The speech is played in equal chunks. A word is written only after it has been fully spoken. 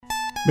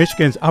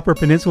Michigan's Upper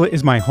Peninsula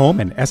is my home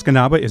and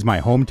Escanaba is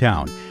my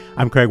hometown.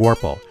 I'm Craig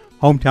Warple.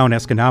 Hometown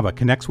Escanaba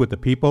connects with the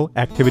people,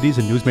 activities,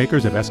 and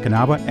newsmakers of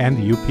Escanaba and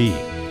the UP.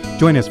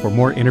 Join us for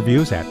more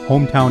interviews at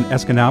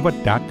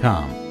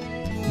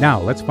hometownescanaba.com. Now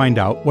let's find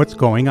out what's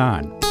going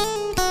on.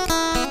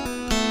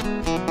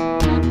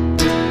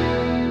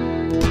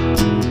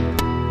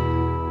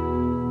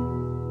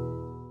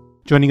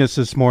 Joining us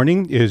this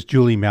morning is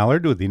Julie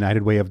Mallard with the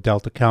United Way of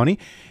Delta County,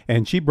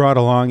 and she brought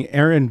along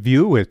Erin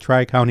View with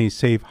Tri-County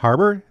Safe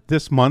Harbor.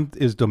 This month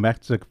is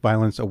Domestic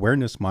Violence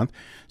Awareness Month,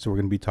 so we're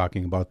going to be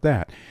talking about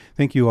that.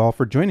 Thank you all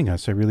for joining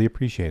us. I really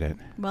appreciate it.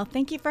 Well,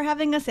 thank you for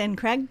having us in,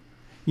 Craig.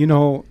 You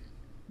know,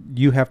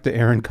 you have to,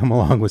 Erin, come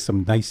along with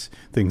some nice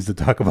things to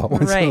talk about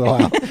once in a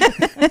while.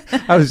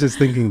 I was just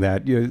thinking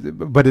that,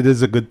 but it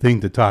is a good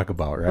thing to talk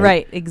about, right?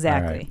 Right,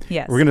 exactly. Right.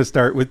 Yes. We're going to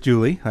start with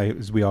Julie,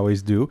 as we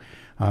always do.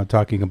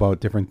 Talking about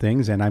different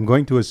things, and I'm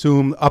going to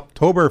assume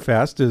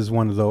Oktoberfest is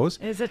one of those.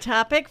 Is a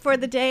topic for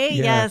the day?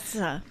 Yeah.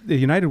 Yes. The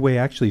United Way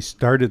actually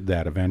started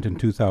that event in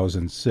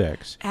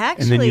 2006.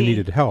 Actually, and then you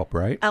needed help,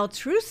 right?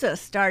 Altrusa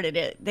started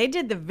it. They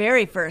did the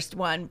very first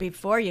one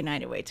before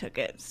United Way took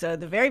it. So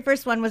the very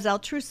first one was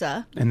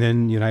Altrusa. And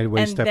then United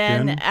Way stepped in?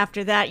 And then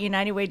after that,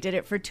 United Way did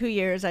it for 2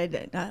 years.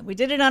 We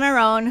did it on our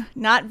own,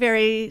 not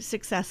very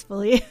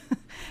successfully.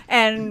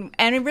 and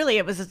really,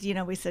 it was,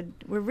 we said,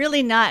 we're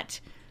really not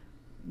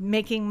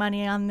making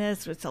money on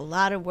this. It's a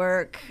lot of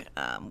work.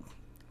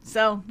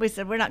 So we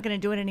said, we're not going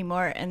to do it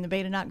anymore. And the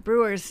Badenoch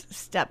Brewers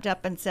stepped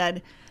up and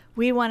said,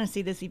 we want to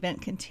see this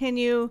event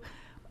continue.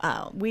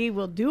 We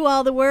will do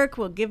all the work.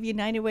 We'll give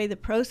United Way the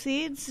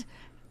proceeds.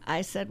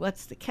 I said,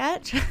 what's the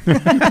catch?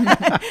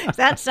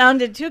 That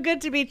sounded too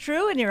good to be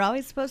true. And you're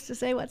always supposed to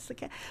say, what's the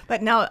catch?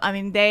 But no, I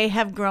mean, they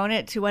have grown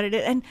it to what it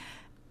is. And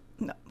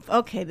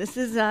okay, this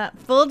is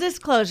full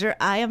disclosure.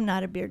 I am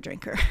not a beer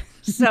drinker.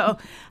 So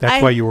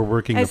that's why you were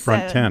working the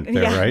front tent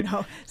there, right?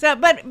 No. So,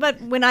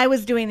 but when I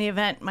was doing the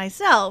event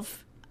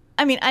myself,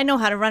 I mean, I know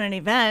how to run an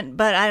event,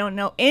 but I don't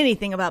know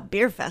anything about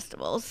beer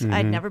festivals. Mm-hmm.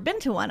 I'd never been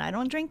to one. I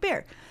don't drink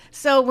beer.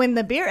 So when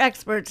the beer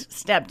experts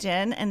stepped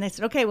in and they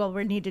said, okay, well,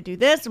 we need to do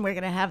this and we're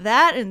going to have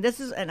that. And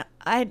this is, and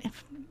I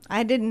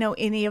didn't know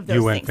any of those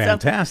things. You went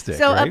fantastic,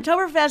 So right?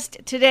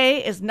 Oktoberfest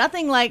today is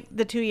nothing like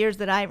the 2 years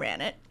that I ran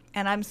it.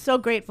 And I'm so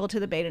grateful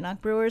to the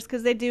Badenoch Brewers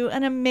because they do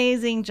an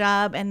amazing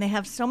job and they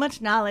have so much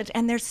knowledge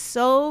and they're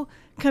so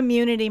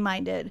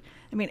community-minded.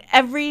 I mean,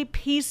 every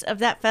piece of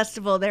that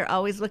festival, they're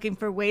always looking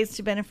for ways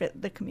to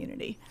benefit the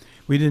community.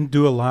 We didn't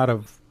do a lot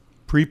of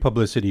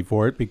pre-publicity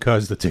for it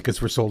because the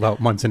tickets were sold out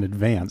months in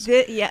advance.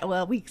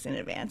 Weeks in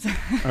advance.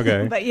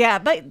 Okay. but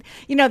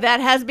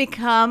that has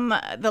become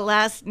the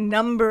last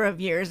number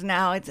of years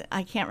now.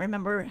 I can't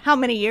remember how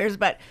many years,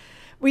 but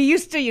we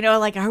used to,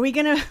 like, are we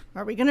gonna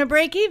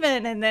break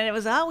even? And then it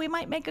was, we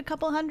might make a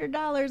couple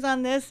 $100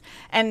 on this.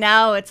 And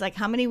now it's like,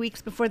 how many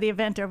weeks before the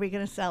event are we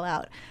gonna sell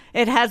out?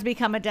 It has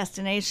become a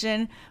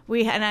destination.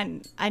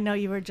 I know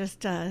you were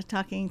just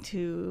talking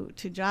to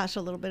Josh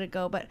a little bit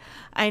ago, but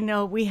I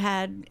know we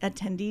had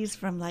attendees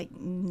from like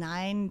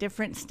 9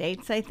 different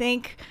states, I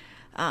think.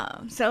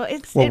 So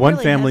it's one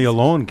really family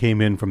alone came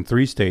in from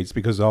 3 states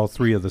because all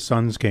 3 of the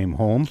sons came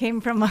home.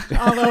 Came from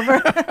all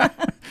over.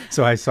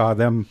 So I saw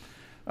them.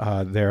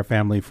 Their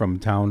family from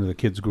town, the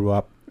kids grew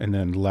up and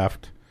then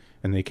left,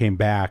 and they came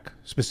back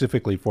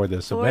specifically for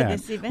this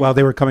event. Well,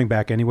 they were coming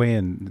back anyway,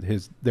 and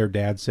their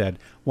dad said,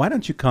 "Why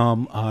don't you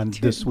come on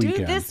this weekend?"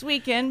 Do this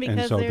weekend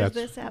because there's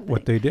this happening.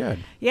 What they did.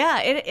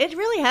 Yeah, it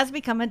really has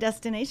become a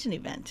destination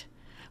event.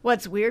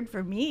 What's weird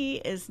for me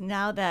is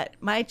now that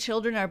my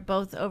children are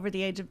both over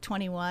the age of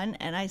 21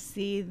 and I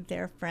see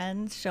their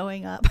friends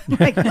showing up.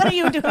 Like, what are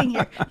you doing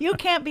here? You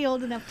can't be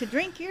old enough to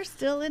drink. You're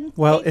still in.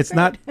 Well, it's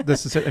not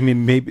necessarily, I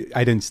mean, maybe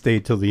I didn't stay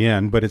till the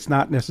end, but it's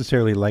not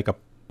necessarily like a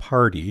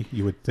party,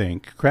 you would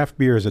think. Craft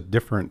beer is a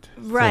different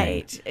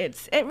right thing.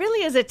 It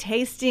really is a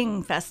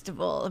tasting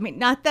festival. I mean,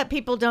 not that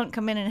people don't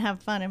come in and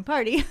have fun and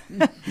party,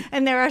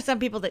 and there are some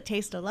people that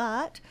taste a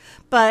lot,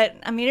 but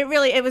I mean,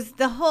 it was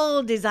the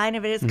whole design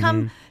of it.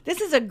 This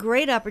is a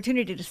great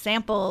opportunity to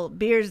sample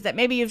beers that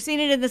maybe you've seen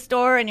it in the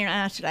store and you're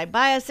not, should I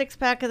buy a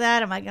 6-pack of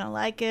that? Am I going to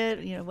like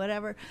it?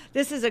 Whatever.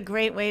 This is a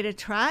great way to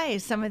try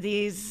some of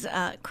these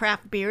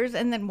craft beers,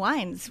 and then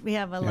wines. We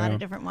have a lot of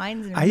different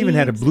wines. And I even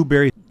had a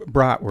blueberry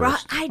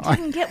bratwurst. I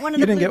didn't get one of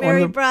the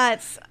blueberry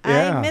brats.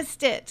 Yeah. I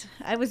missed it.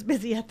 I was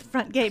busy at the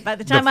front gate. By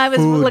the time I was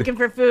looking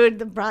for food,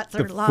 the brats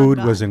are long gone. The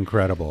food was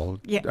incredible.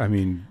 Yeah. I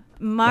mean,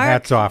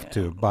 hats off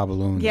to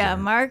Babaloons. Yeah,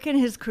 Mark and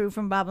his crew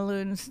from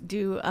Babaloons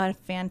do a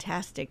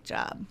fantastic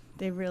job.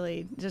 They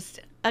really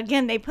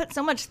they put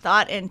so much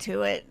thought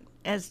into it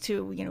as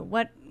to,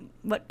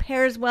 what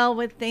pairs well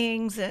with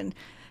things and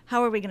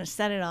how are we going to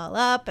set it all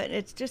up? And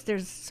it's just,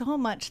 there's so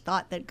much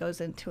thought that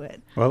goes into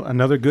it. Well,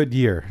 another good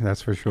year,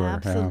 that's for sure.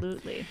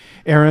 Absolutely.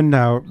 Erin,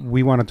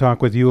 we want to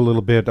talk with you a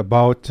little bit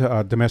about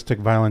Domestic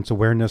Violence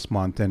Awareness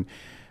Month. And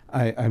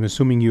I'm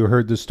assuming you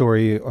heard the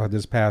story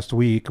this past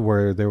week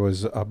where there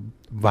was a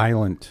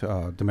violent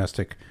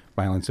domestic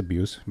violence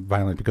abuse,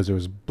 violent because there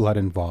was blood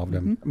involved.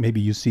 And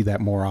maybe you see that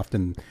more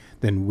often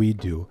than we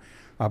do.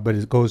 but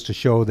it goes to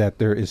show that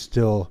there is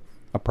still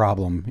a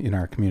problem in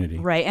our community.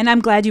 Right. And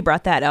I'm glad you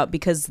brought that up,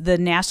 because the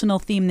national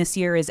theme this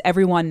year is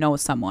everyone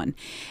knows someone.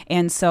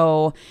 And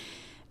so,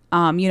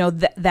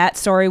 that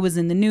story was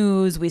in the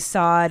news. We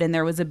saw it, and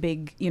there was a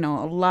big, a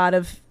lot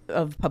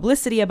of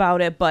publicity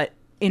about it. But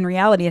in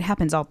reality, it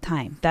happens all the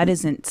time. That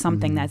isn't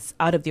something that's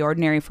out of the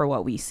ordinary for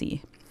what we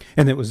see.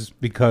 And it was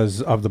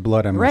because of the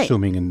blood, I'm Right.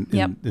 assuming, in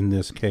Yep.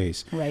 this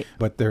case. Right.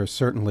 But there's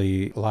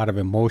certainly a lot of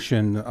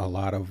emotion, a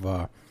lot of,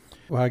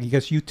 well, I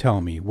guess you tell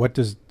me, what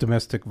does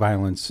domestic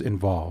violence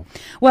involve?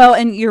 Well,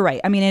 and you're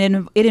right. I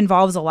mean, it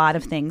involves a lot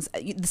of things.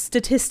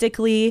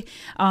 Statistically,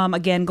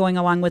 again, going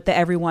along with the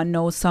everyone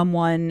knows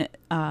someone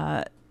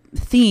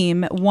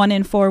theme, 1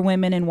 in 4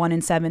 women and 1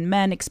 in 7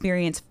 men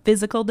experience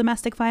physical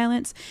domestic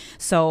violence.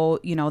 So,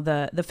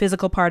 the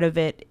physical part of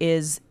it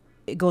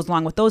goes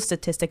along with those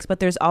statistics, but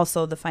there's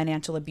also the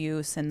financial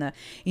abuse and the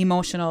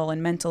emotional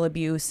and mental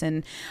abuse.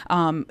 And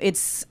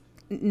it's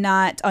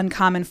not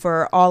uncommon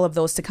for all of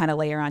those to kind of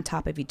layer on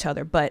top of each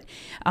other. But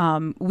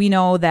we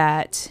know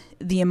that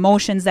the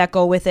emotions that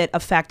go with it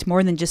affect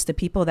more than just the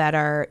people that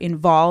are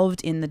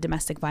involved in the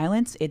domestic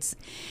violence. It's,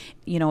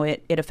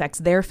 it affects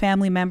their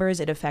family members.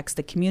 It affects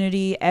the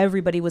community.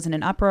 Everybody was in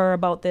an uproar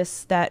about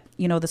this, the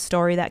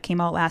story that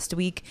came out last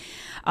week.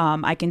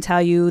 I can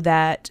tell you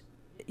that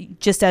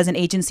just as an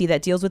agency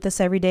that deals with this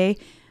every day,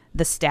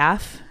 the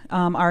staff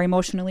are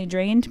emotionally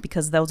drained,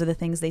 because those are the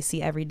things they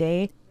see every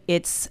day.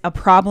 It's a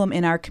problem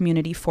in our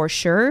community for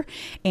sure.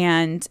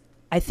 And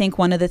I think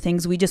one of the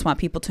things we just want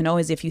people to know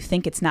is, if you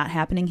think it's not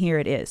happening here,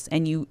 it is.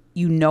 And you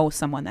know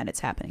someone that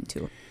it's happening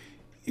to.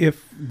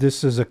 If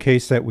this is a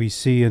case that we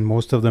see and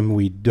most of them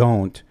we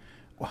don't,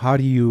 how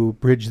do you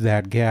bridge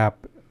that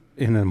gap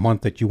in a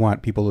month that you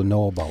want people to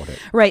know about it?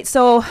 Right.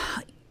 So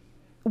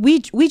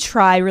we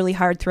try really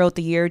hard throughout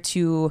the year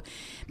to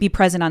be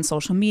present on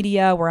social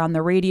media. We're on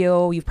the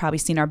radio. You've probably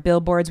seen our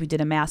billboards. We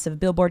did a massive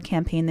billboard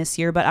campaign this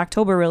year, but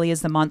October really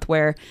is the month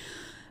where,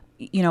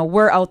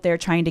 we're out there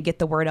trying to get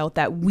the word out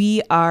that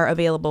we are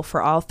available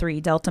for all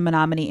 3, Delta,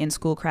 Menominee, and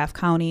Schoolcraft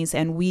counties.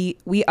 And we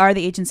are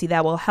the agency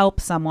that will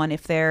help someone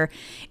if they're,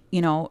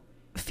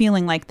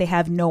 feeling like they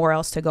have nowhere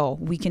else to go.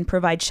 We can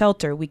provide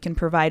shelter. We can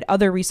provide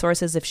other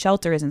resources if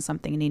shelter isn't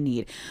something they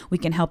need. We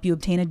can help you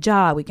obtain a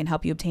job. We can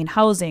help you obtain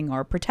housing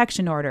or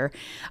protection order.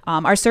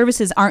 Our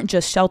services aren't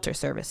just shelter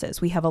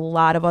services. We have a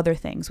lot of other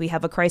things. We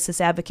have a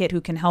crisis advocate who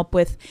can help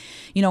with,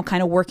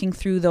 kind of working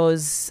through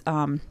those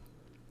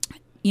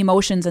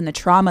emotions and the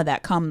trauma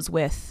that comes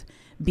with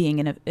being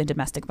in a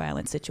domestic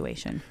violence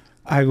situation.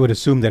 I would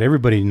assume that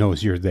everybody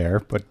knows you're there,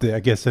 but I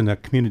guess in a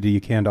community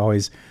you can't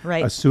always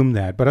assume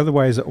that. But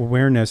otherwise,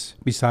 awareness,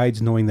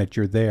 besides knowing that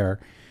you're there,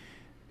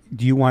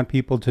 do you want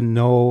people to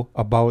know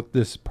about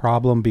this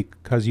problem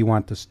because you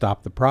want to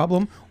stop the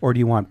problem, or do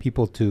you want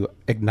people to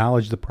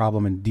acknowledge the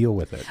problem and deal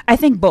with it? I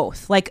think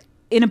both. Like,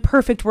 in a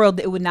perfect world,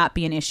 it would not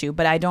be an issue,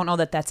 but I don't know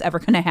that that's ever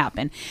going to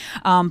happen.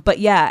 But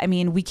yeah, I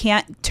mean, we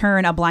can't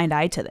turn a blind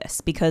eye to this,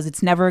 because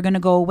it's never going to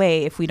go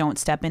away if we don't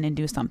step in and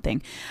do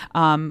something.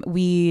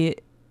 I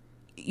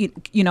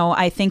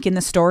think in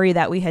the story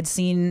that we had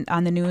seen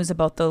on the news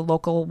about the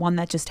local one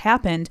that just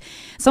happened,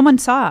 someone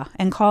saw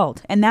and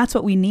called. And that's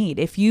what we need.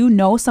 If you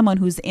know someone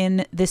who's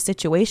in this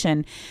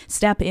situation,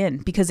 step in,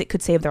 because it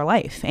could save their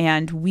life.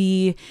 And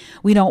we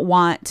don't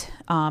want,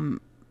 a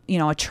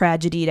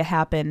tragedy to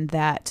happen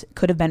that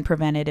could have been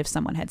prevented if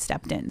someone had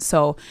stepped in.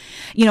 So,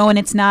 and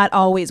it's not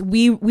always,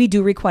 we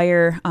do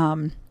require,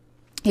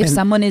 if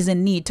someone is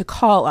in need, to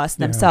call us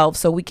themselves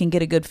so we can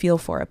get a good feel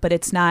for it. But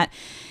it's not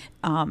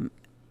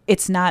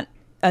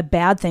a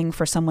bad thing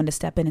for someone to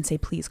step in and say,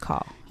 please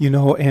call.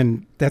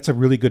 And that's a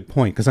really good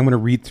point, because I'm going to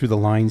read through the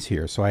lines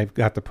here. So I've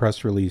got the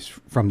press release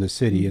from the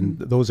city, and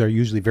those are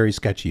usually very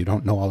sketchy. You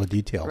don't know all the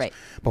details. Right.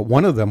 But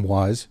one of them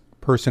was,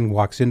 person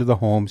walks into the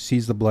home,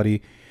 sees the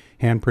bloody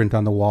handprint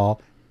on the wall,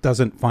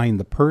 doesn't find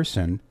the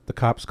person. The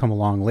cops come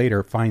along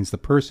later, finds the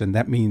person.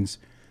 That means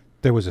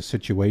there was a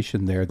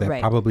situation there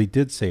that probably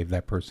did save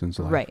that person's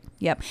life. Right.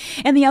 Yep.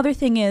 And the other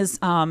thing is,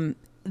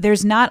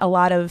 there's not a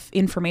lot of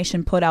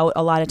information put out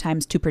a lot of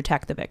times to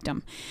protect the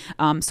victim.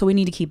 So we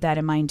need to keep that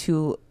in mind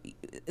too.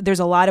 There's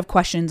a lot of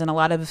questions and a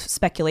lot of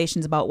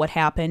speculations about what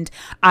happened.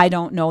 I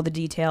don't know the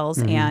details,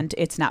 and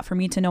it's not for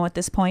me to know at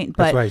this point.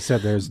 But that's why I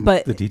said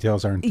the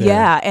details aren't there.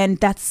 Yeah, and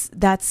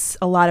that's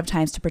a lot of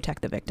times to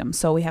protect the victim.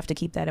 So we have to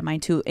keep that in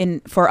mind too.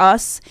 And for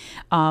us,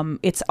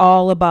 it's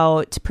all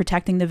about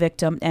protecting the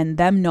victim and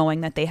them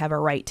knowing that they have a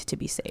right to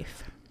be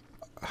safe.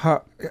 I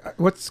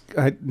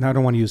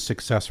don't want to use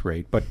success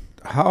rate, but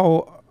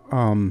how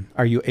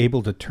are you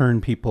able to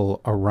turn people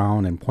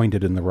around and point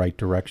it in the right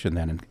direction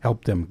then, and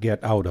help them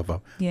get out of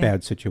a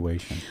bad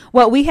situation?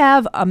 Well, we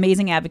have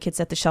amazing advocates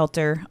at the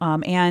shelter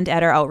and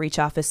at our outreach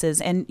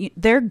offices, and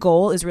their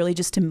goal is really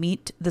just to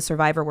meet the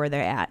survivor where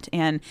they're at.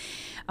 And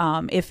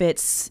if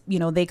it's,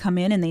 they come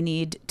in and they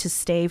need to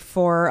stay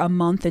for a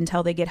month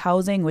until they get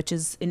housing, which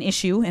is an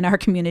issue in our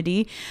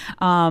community,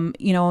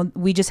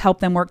 we just help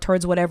them work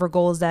towards whatever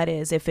goals that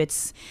is. If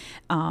it's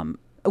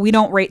we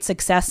don't rate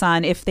success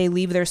on if they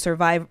leave their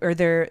survivor or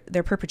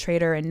their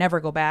perpetrator and never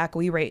go back.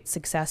 We rate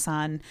success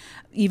on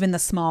even the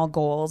small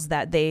goals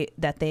that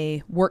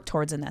they work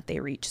towards and that they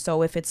reach.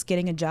 So if it's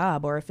getting a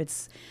job, or if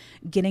it's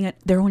getting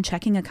their own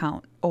checking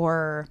account,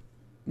 or,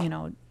 you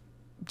know,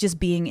 just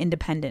being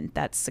independent,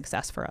 that's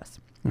success for us.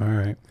 All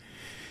right.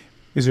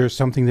 Is there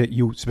something that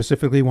you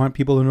specifically want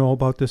people to know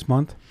about this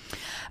month?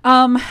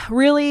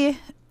 Really,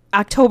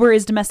 October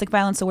is Domestic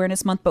Violence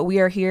Awareness Month, but we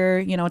are here,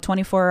 you know,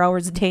 24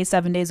 hours a day,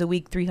 7 days a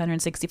week,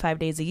 365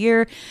 days a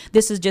year.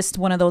 This is just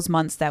one of those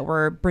months that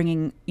we're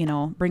bringing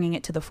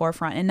it to the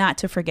forefront, and not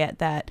to forget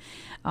that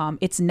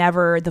it's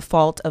never the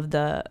fault of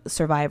the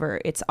survivor.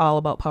 It's all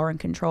about power and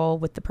control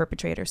with the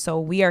perpetrator. So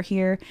we are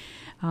here,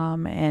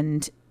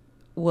 and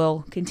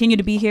we'll continue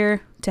to be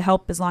here to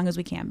help as long as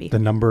we can be. The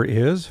number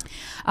is?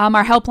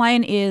 Our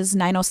helpline is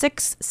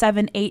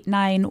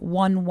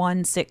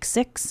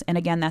 906-789-1166. And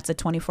again, that's a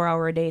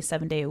 24-hour-a-day,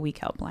 7-day-a-week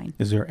helpline.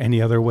 Is there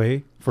any other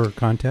way for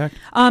contact?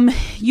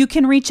 You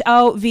can reach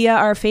out via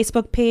our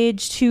Facebook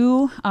page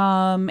too,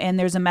 and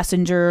there's a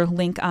messenger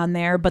link on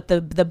there. But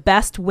the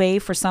best way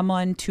for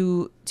someone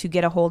to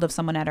get a hold of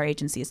someone at our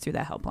agency is through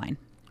that helpline.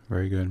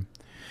 Very good.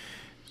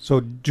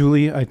 So,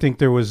 Julie, I think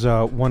there was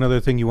one other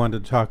thing you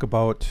wanted to talk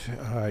about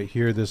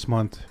here this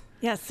month.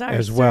 Yes, our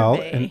as well.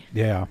 survey. And,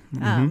 yeah.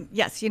 Mm-hmm.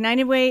 Yes,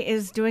 United Way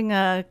is doing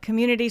a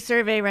community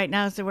survey right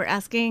now. So we're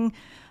asking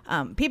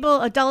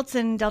people, adults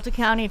in Delta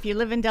County, if you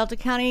live in Delta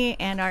County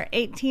and are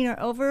 18 or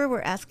over,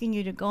 we're asking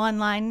you to go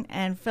online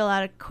and fill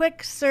out a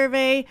quick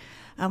survey.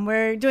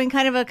 We're doing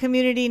kind of a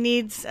community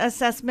needs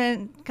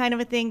assessment kind of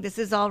a thing. This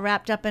is all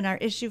wrapped up in our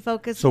issue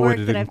focus So work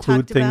would it that I've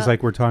include talked things about.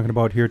 like we're talking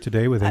about here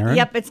today with Aaron?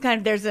 Yep, it's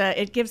kind of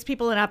it gives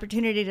people an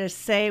opportunity to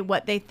say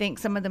what they think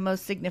some of the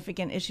most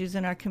significant issues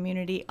in our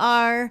community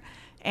are,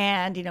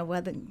 and you know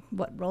what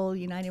role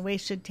United Way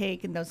should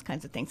take, and those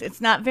kinds of things.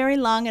 It's not very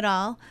long at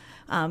all.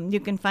 You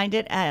can find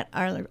it on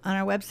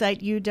our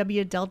website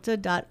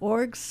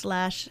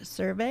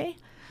uwdelta.org/survey.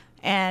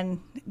 And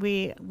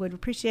we would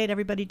appreciate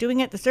everybody doing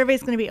it. The survey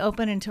is going to be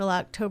open until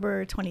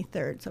October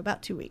 23rd, so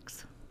about 2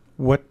 weeks.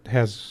 What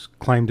has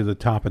climbed to the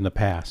top in the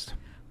past?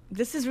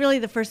 This is really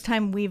the first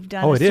time we've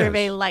done Oh, a it is?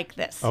 survey like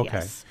this. Okay.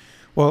 Yes.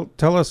 Well,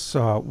 tell us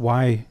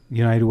why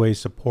United Way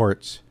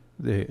supports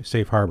the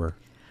Safe Harbor.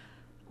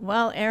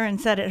 Well, Erin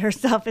said it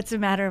herself. It's a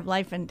matter of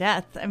life and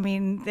death. I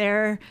mean,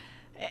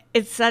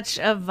 it's such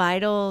a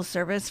vital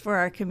service for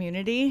our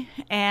community,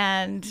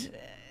 and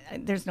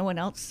there's no one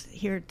else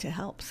here to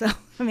help. So,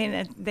 I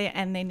mean,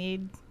 they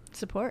need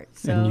support.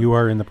 So. And you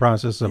are in the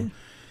process of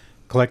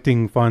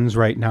collecting funds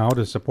right now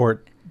to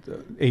support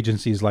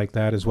agencies like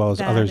that, as well as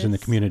others in the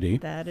community.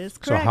 That is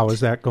correct. So how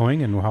is that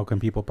going, and how can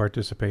people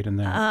participate in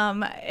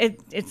that?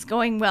 It's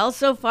going well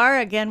so far.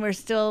 Again, we're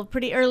still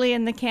pretty early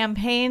in the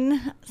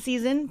campaign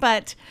season,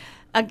 but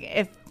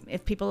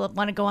if people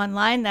want to go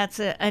online, that's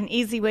an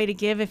easy way to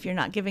give if you're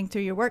not giving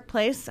through your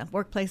workplace.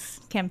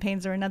 Workplace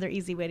campaigns are another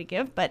easy way to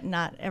give, but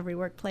not every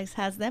workplace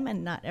has them,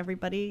 and not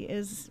everybody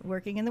is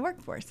working in the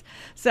workforce.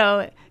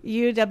 So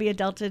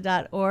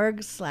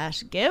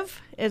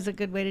uwdelta.org/give is a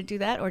good way to do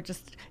that. Or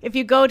just if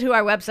you go to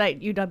our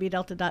website,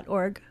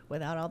 uwdelta.org,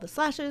 without all the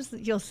slashes,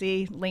 you'll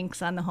see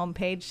links on the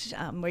homepage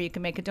where you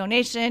can make a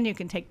donation, you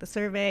can take the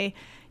survey,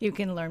 you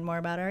can learn more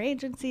about our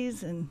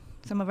agencies and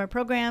some of our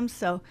programs.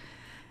 So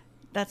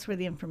that's where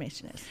the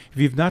information is. If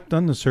you've not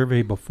done the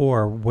survey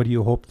before, what do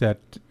you hope that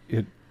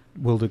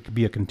will it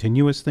be a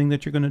continuous thing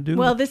that you're going to do?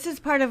 Well, this is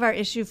part of our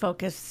issue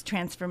focus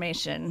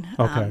transformation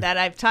that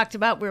I've talked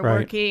about. We're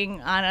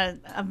working on a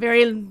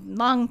very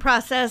long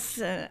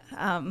process.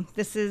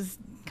 This is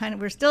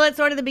we're still at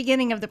sort of the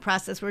beginning of the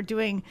process.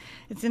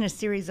 It's in a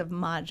series of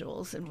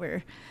modules, and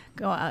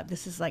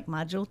this is like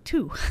module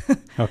 2.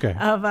 Okay.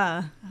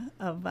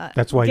 of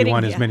that's why you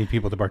want as many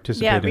people to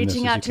participate in this as you can.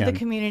 reaching out to the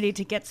community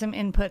to get some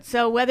input.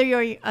 So whether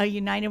you're a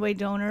United Way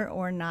donor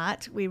or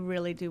not, we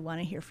really do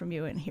want to hear from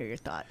you and hear your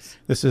thoughts.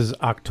 This is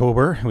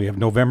October. We have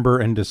November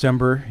and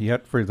December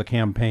yet for the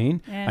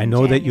campaign. And I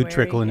know that you January,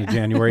 trickle into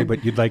January,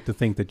 but you'd like to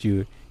think that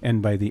you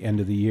end by the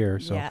end of the year.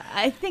 So yeah,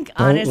 I think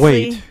don't honestly,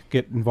 wait.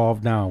 Get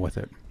involved now with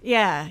it.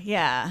 Yeah.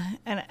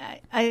 And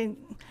I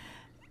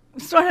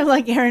sort of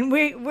like Aaron,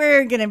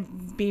 we're going to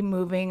be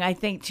moving, I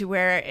think, to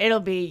where it'll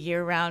be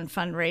year-round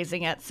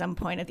fundraising at some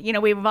point.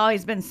 We've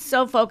always been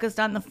so focused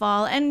on the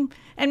fall, and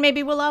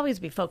maybe we'll always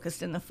be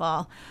focused in the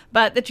fall.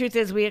 But the truth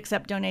is we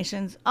accept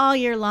donations all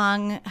year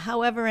long,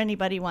 however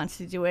anybody wants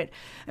to do it.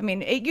 I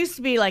mean, it used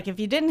to be like if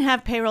you didn't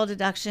have payroll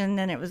deduction,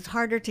 then it was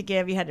harder to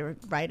give. You had to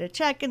write a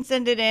check and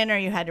send it in, or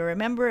you had to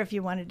remember if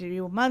you wanted to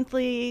do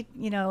monthly.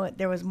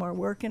 There was more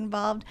work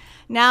involved.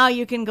 Now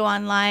you can go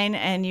online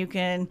and you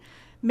can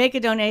make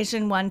a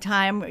donation one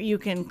time. You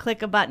can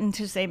click a button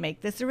to say, make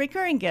this a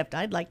recurring gift.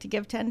 I'd like to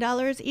give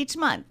 $10 each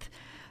month.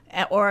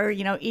 or,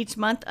 each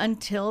month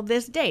until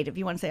this date. If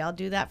you want to say, I'll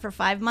do that for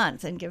 5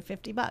 months and give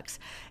 $50.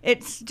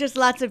 It's just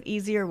lots of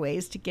easier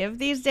ways to give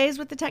these days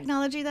with the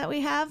technology that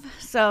we have.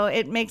 So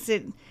it makes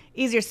it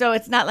easier. So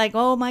it's not like,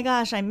 oh my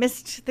gosh, I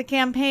missed the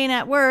campaign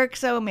at work,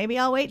 so maybe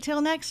I'll wait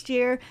till next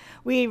year.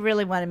 We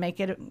really want to make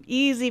it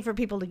easy for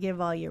people to give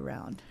all year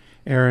round.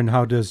 Erin,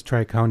 how does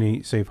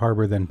Tri-County Safe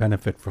Harbor then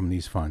benefit from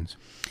these funds?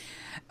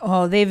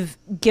 Oh, they've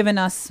given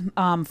us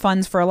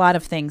funds for a lot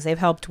of things. They've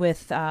helped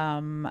with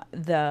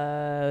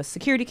the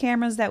security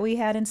cameras that we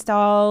had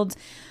installed.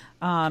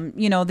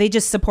 They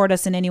just support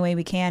us in any way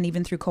we can.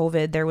 Even through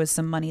COVID, there was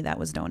some money that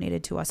was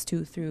donated to us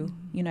too through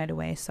United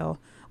Way. So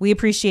we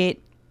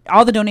appreciate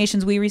all the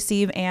donations we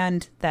receive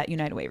and that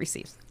United Way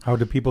receives. How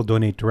do people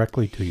donate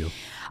directly to you?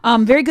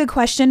 Very good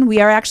question. We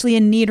are actually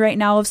in need right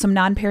now of some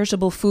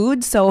non-perishable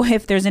food. So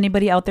if there's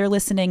anybody out there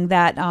listening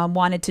that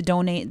wanted to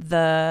donate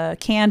the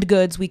canned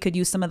goods, we could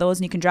use some of those,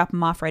 and you can drop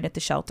them off right at the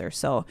shelter.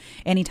 So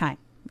anytime.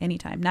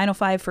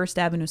 905 First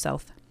Avenue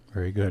South.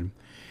 Very good.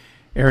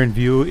 Erin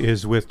View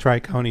is with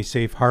Tri-County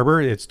Safe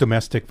Harbor. It's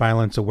Domestic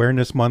Violence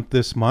Awareness Month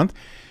this month.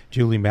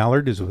 Julie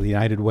Mallard is with the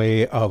United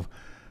Way of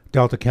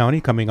Delta County,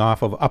 coming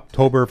off of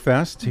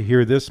Oktoberfest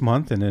here this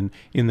month and then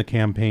in the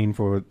campaign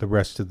for the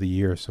rest of the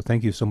year. So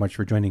thank you so much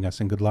for joining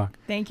us, and good luck.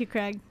 Thank you,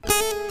 Craig.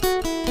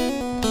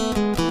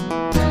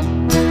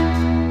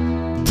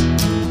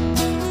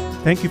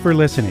 Thank you for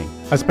listening.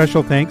 A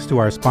special thanks to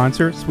our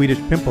sponsor,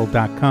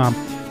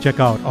 SwedishPimple.com. Check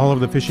out all of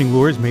the fishing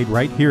lures made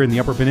right here in the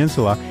Upper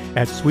Peninsula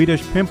at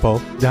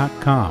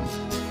SwedishPimple.com.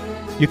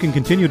 You can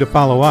continue to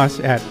follow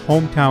us at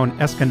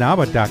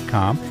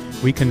HometownesKanaba.com.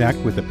 We connect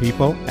with the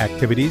people,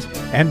 activities,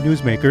 and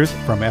newsmakers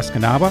from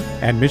Escanaba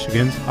and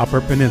Michigan's Upper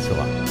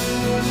Peninsula.